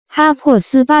哈珀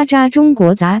斯巴扎中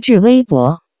国杂志微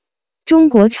博。中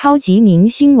国超级明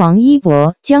星王一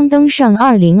博将登上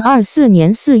2024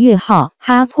年4月号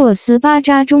哈珀斯巴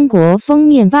扎中国封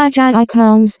面巴扎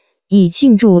icons， 以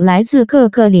庆祝来自各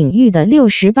个领域的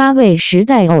68位时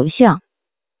代偶像。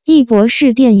一博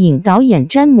是电影导演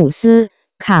詹姆斯·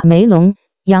卡梅隆、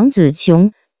杨紫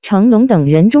琼、成龙等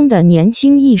人中的年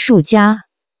轻艺术家。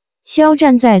肖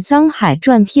战在《藏海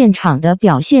传》片场的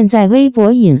表现在微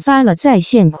博引发了在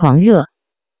线狂热。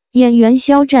演员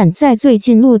肖战在最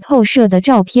近路透社的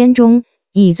照片中，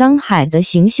以藏海的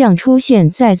形象出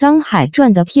现在《藏海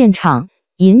传》的片场，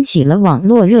引起了网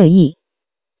络热议。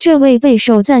这位备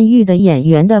受赞誉的演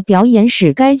员的表演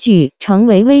使该剧成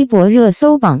为微博热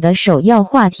搜榜的首要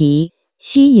话题，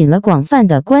吸引了广泛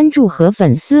的关注和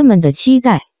粉丝们的期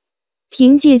待。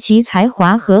凭借其才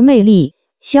华和魅力，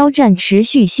肖战持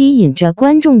续吸引着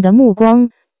观众的目光，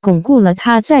巩固了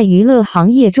他在娱乐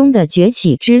行业中的崛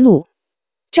起之路。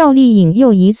赵丽颖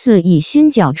又一次以新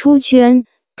角出圈，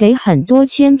给很多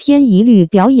千篇一律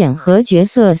表演和角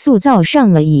色塑造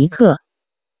上了一课。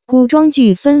古装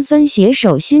剧纷纷携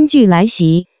手新剧来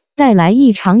袭，带来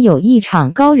一场又一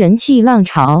场高人气浪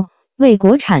潮，为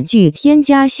国产剧添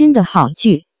加新的好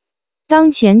剧。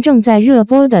当前正在热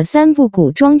播的3部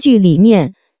古装剧里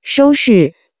面，收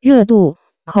视、热度、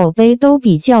口碑都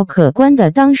比较可观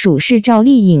的当属是赵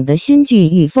丽颖的新剧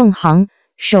《与凤航》，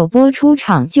首播出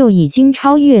场就已经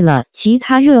超越了其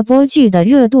他热播剧的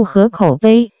热度和口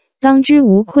碑，当之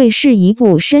无愧是一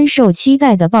部深受期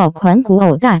待的爆款古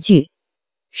偶大剧。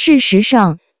事实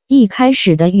上，一开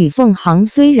始的《与凤航》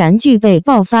虽然具备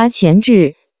爆发潜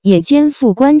质，也肩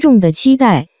负观众的期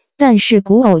待，但是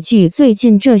古偶剧最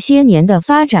近这些年的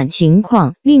发展情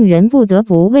况令人不得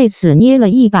不为此捏了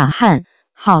一把汗。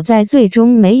好在最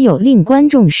终没有令观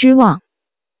众失望。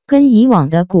跟以往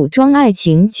的古装爱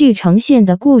情剧呈现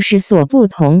的故事所不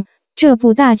同，这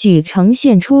部大剧呈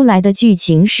现出来的剧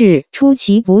情是出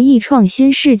其不意创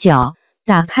新视角，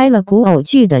打开了古偶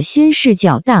剧的新视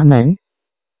角大门。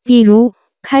比如，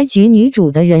开局女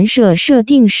主的人设设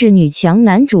定是女强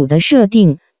男主的设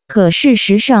定，可事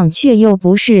实上却又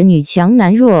不是女强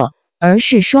男弱，而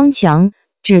是双强，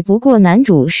只不过男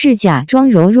主是假装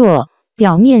柔弱，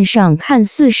表面上看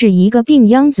似是一个病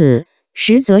秧子，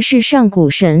实则是上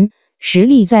古神，实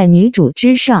力在女主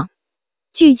之上。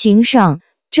剧情上，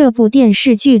这部电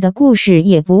视剧的故事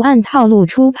也不按套路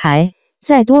出牌，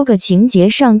在多个情节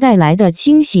上带来的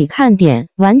惊喜看点，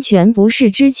完全不是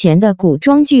之前的古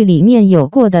装剧里面有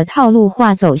过的套路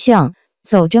化走向，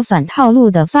走着反套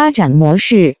路的发展模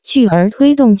式去而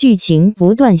推动剧情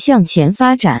不断向前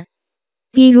发展。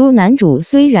比如男主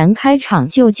虽然开场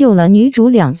就救了女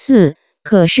主2次，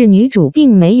可是女主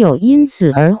并没有因此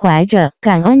而怀着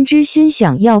感恩之心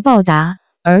想要报答，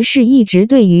而是一直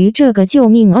对于这个救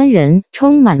命恩人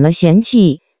充满了嫌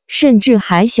弃，甚至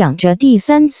还想着第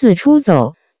3次出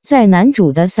走。在男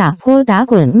主的撒泼打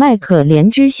滚卖可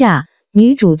怜之下，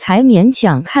女主才勉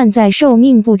强看在寿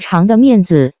命不长的面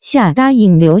子下答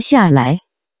应留下来。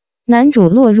男主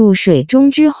落入水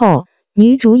中之后，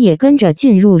女主也跟着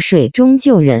进入水中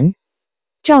救人。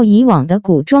照以往的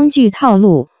古装剧套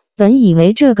路，本以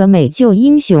为这个美救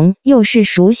英雄又是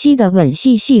熟悉的吻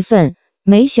戏戏份，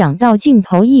没想到镜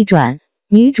头一转，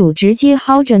女主直接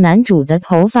薅着男主的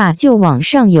头发就往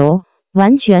上游，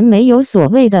完全没有所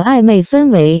谓的暧昧氛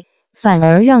围，反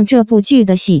而让这部剧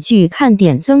的喜剧看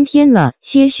点增添了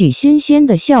些许新鲜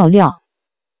的笑料。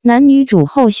男女主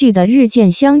后续的日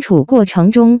渐相处过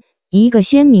程中，一个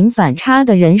鲜明反差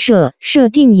的人设设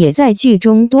定也在剧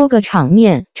中多个场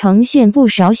面呈现不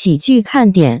少喜剧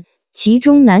看点。其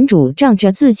中男主仗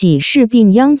着自己是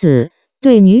病秧子，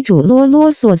对女主啰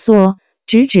啰嗦嗦，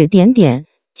指指点点，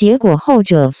结果后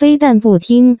者非但不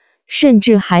听，甚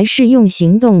至还是用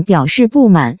行动表示不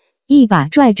满，一把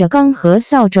拽着缸和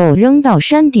扫帚扔到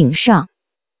山顶上。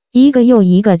一个又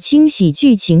一个惊喜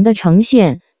剧情的呈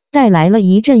现，带来了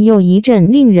一阵又一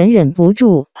阵令人忍不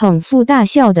住捧腹大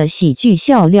笑的喜剧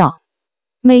笑料。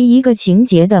每一个情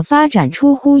节的发展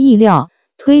出乎意料，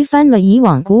推翻了以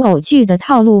往古偶剧的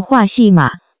套路化戏码，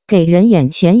给人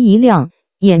眼前一亮。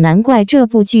也难怪这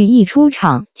部剧一出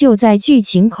场就在剧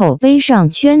情口碑上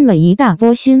圈了一大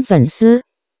波新粉丝。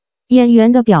演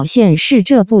员的表现是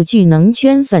这部剧能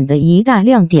圈粉的一大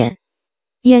亮点。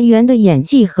演员的演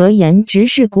技和颜值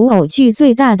是古偶剧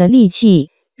最大的利器，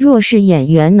若是演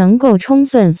员能够充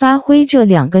分发挥这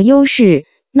2个优势，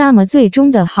那么最终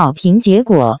的好评结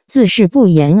果自是不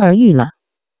言而喻了。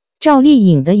赵丽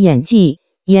颖的演技、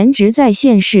颜值在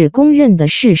线是公认的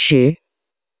事实。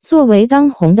作为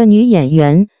当红的女演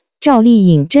员，赵丽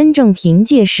颖真正凭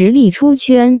借实力出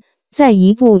圈，在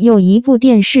一部又一部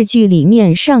电视剧里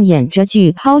面上演着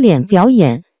剧抛脸表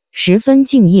演，十分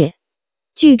敬业。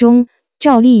剧中，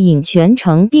赵丽颖全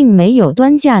程并没有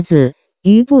端架子，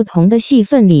于不同的戏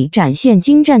份里展现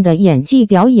精湛的演技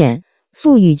表演，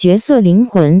赋予角色灵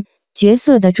魂，角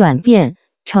色的转变、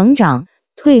成长、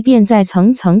蜕变在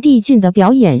层层递进的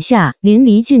表演下淋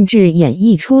漓尽致演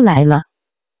绎出来了。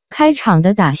开场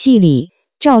的打戏里，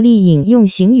赵丽颖用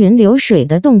行云流水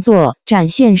的动作展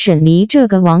现沈黎这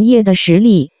个王爷的实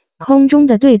力，空中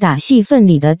的对打戏份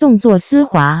里的动作丝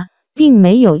滑，并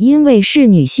没有因为是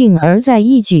女性而在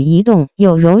一举一动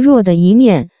有柔弱的一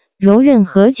面，柔韧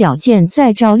和矫健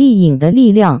在赵丽颖的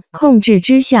力量控制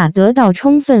之下得到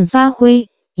充分发挥，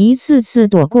一次次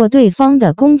躲过对方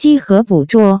的攻击和捕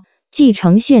捉，既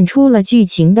呈现出了剧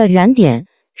情的燃点、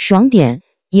爽点，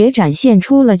也展现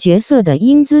出了角色的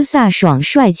英姿飒爽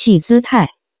帅气姿态。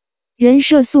人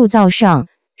设塑造上，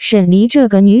沈黎这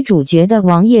个女主角的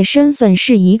王爷身份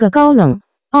是一个高冷、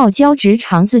傲娇直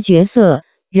肠子角色，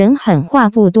人狠话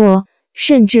不多，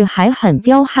甚至还很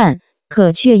彪悍，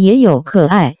可却也有可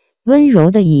爱、温柔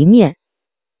的一面。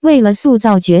为了塑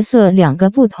造角色两个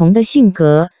不同的性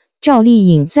格，赵丽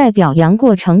颖在表扬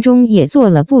过程中也做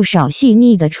了不少细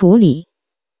腻的处理。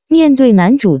面对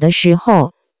男主的时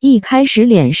候，一开始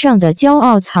脸上的骄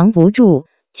傲藏不住，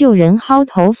救人薅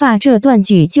头发这段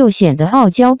剧就显得傲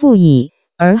娇不已，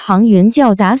而航云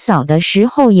叫打扫的时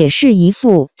候也是一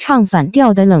副唱反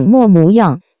调的冷漠模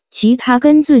样。其他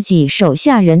跟自己手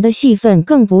下人的戏份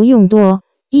更不用多，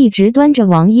一直端着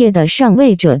王爷的上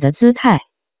位者的姿态。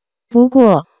不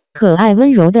过，可爱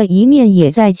温柔的一面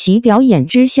也在其表演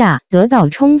之下得到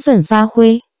充分发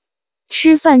挥。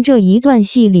吃饭这一段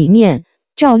戏里面，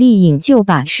赵丽颖就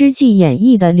把吃技演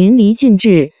绎的淋漓尽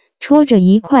致，戳着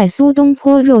一块苏东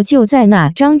坡肉就在那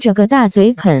张着个大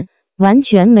嘴啃，完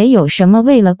全没有什么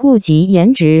为了顾及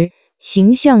颜值、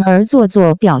形象而做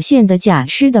作表现的假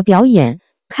吃的表演，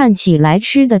看起来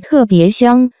吃的特别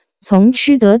香，从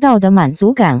吃得到的满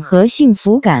足感和幸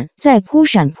福感，在扑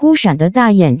闪扑闪的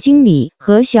大眼睛里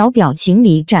和小表情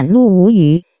里展露无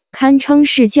余，堪称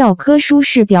是教科书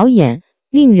式表演，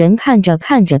令人看着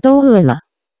看着都饿了。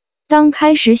当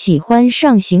开始喜欢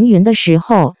上行云的时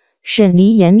候，沈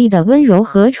黎严厉的温柔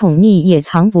和宠溺也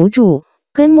藏不住，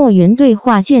跟墨云对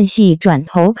话间隙转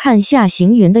头看夏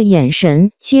行云的眼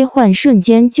神切换瞬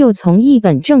间就从一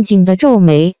本正经的皱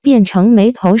眉变成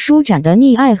眉头舒展的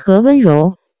溺爱和温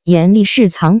柔，严厉是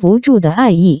藏不住的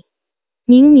爱意。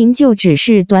明明就只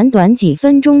是短短几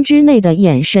分钟之内的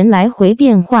眼神来回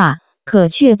变化，可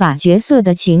却把角色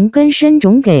的情跟深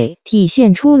种给体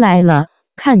现出来了，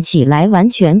看起来完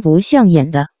全不像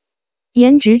演的。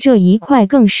颜值这一块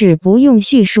更是不用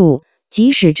叙述，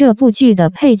即使这部剧的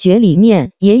配角里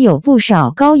面也有不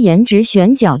少高颜值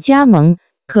选角加盟，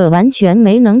可完全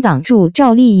没能挡住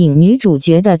赵丽颖女主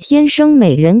角的天生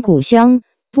美人骨香。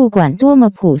不管多么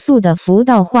朴素的服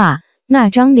道化，那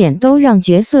张脸都让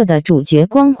角色的主角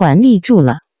光环立住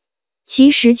了。其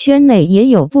实圈内也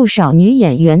有不少女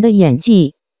演员的演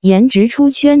技、颜值出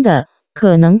圈的，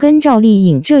可能跟赵丽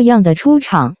颖这样的出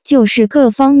场就是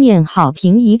各方面好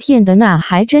评一片的，那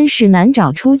还真是难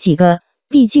找出几个。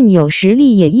毕竟有实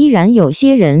力也依然有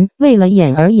些人为了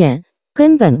演而演，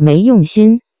根本没用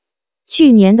心。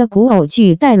去年的古偶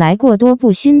剧带来过多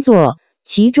部新作，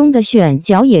其中的选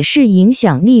角也是影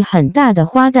响力很大的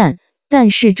花旦，但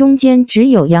是中间只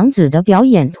有杨紫的表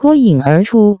演脱颖而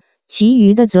出，其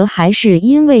余的则还是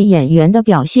因为演员的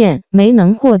表现没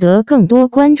能获得更多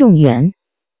观众缘。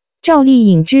赵丽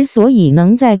颖之所以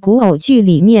能在古偶剧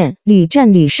里面屡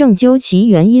战屡胜，究其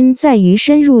原因在于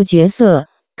深入角色，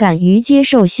敢于接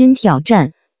受新挑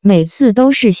战，每次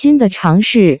都是新的尝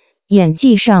试，演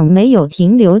技上没有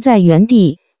停留在原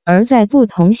地，而在不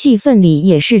同戏份里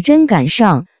也是真敢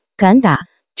上、敢打、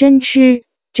真吃、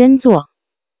真做。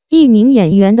一名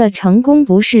演员的成功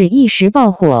不是一时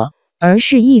爆火，而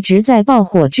是一直在爆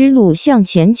火之路向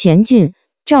前前进。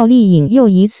赵丽颖又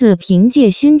一次凭借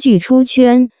新剧出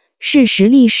圈，是实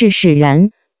力是使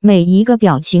然，每一个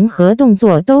表情和动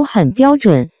作都很标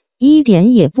准，一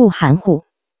点也不含糊。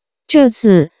这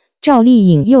次赵丽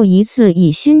颖又一次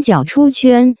以新角出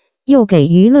圈，又给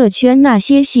娱乐圈那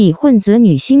些戏混子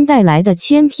女星带来的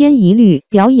千篇一律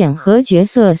表演和角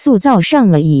色塑造上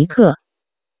了一课。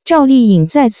赵丽颖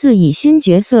再次以新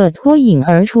角色脱颖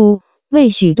而出，为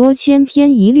许多千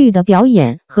篇一律的表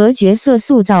演和角色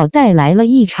塑造带来了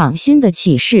一场新的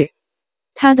启示。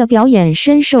她的表演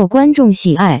深受观众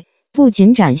喜爱，不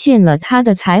仅展现了她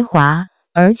的才华，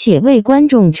而且为观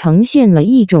众呈现了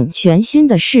一种全新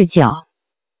的视角。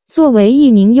作为一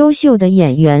名优秀的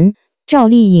演员，赵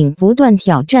丽颖不断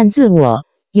挑战自我，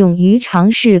勇于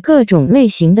尝试各种类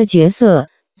型的角色，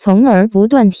从而不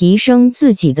断提升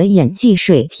自己的演技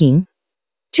水平。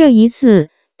这一次，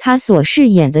他所饰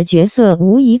演的角色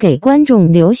无疑给观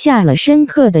众留下了深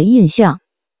刻的印象。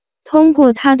通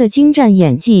过他的精湛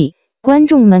演技，观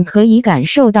众们可以感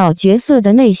受到角色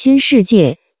的内心世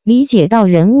界，理解到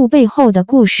人物背后的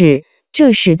故事，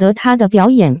这使得他的表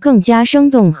演更加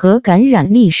生动和感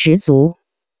染力十足。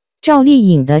赵丽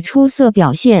颖的出色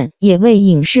表现也为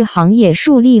影视行业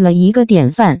树立了一个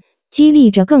典范，激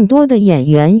励着更多的演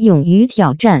员勇于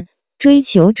挑战，追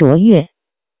求卓越。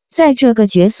在这个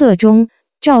角色中，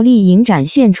赵丽颖展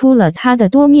现出了她的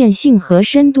多面性和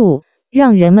深度，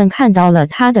让人们看到了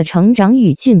她的成长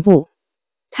与进步。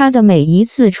她的每一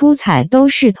次出彩都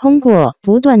是通过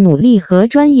不断努力和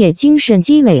专业精神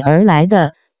积累而来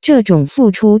的，这种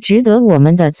付出值得我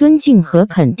们的尊敬和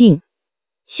肯定。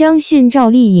相信赵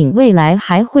丽颖未来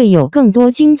还会有更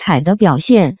多精彩的表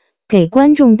现，给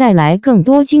观众带来更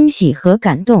多惊喜和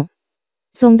感动。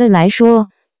总的来说，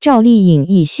赵丽颖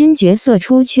以新角色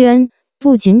出圈，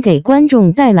不仅给观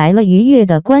众带来了愉悦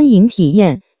的观影体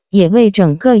验，也为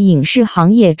整个影视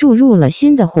行业注入了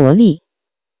新的活力。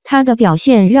她的表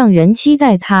现让人期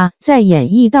待她在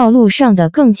演艺道路上的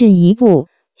更进一步，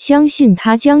相信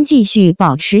她将继续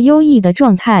保持优异的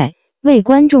状态，为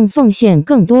观众奉献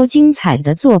更多精彩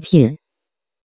的作品。